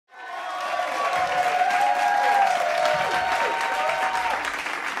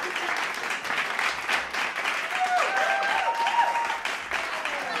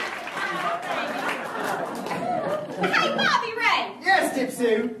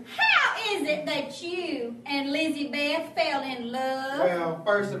that you and Lizzie Beth fell in love? Well,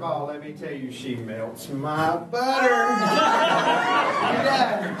 first of all, let me tell you, she melts my butter.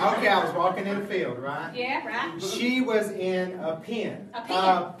 Yeah. Okay, I was walking in a field, right? Yeah, right. She was in a pen. A pen?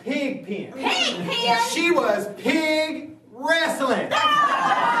 A pig pen. Pig pen? She was pig wrestling.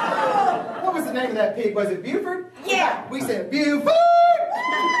 What was the name of that pig? Was it Buford? Yeah. We said, Buford!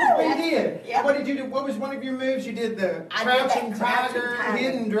 We did. Yeah. What did you do? What was one of your moves? You did the crouching tiger,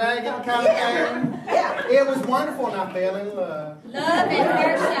 hidden dragon kind of thing. Yeah. It was wonderful, and I fell in love. Love at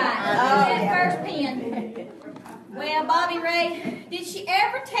first sight. That first pen. Well, Bobby Ray, did she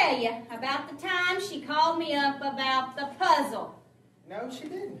ever tell you about the time she called me up about the puzzle? No, she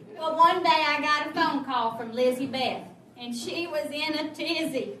didn't. Well, one day I got a phone call from Lizzie Beth, and she was in a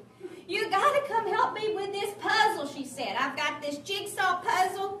tizzy. You gotta come help me with this puzzle, she said. I've got this jigsaw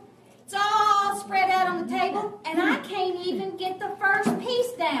puzzle. It's all spread out on the table, and I can't even get the first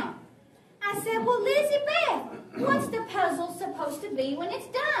piece down. I said, well, Lizzie Beth, what's the puzzle supposed to be when it's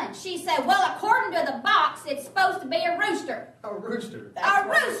done? She said, well, according to the box, it's supposed to be a rooster. A rooster. A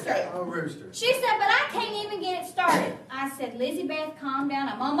rooster. A rooster. She said, but I can't even get it started. I said, Lizzie Beth, calm down.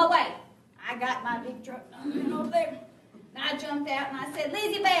 I'm on my way. I got my big truck over there. And I jumped out and I said,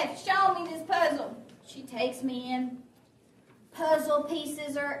 Lizzie Beth, show me this puzzle. She takes me in. Puzzle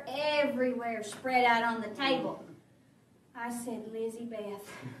pieces are everywhere, spread out on the table. I said, Lizzie Beth.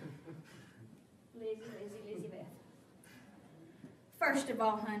 Lizzie Beth. First of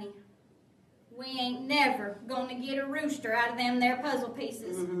all, honey, we ain't never gonna get a rooster out of them there puzzle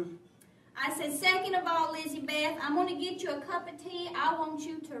pieces. I said, second of all, Lizzie Beth, I'm gonna get you a cup of tea. I want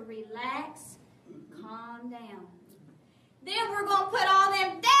you to relax, calm down. Then we're gonna put all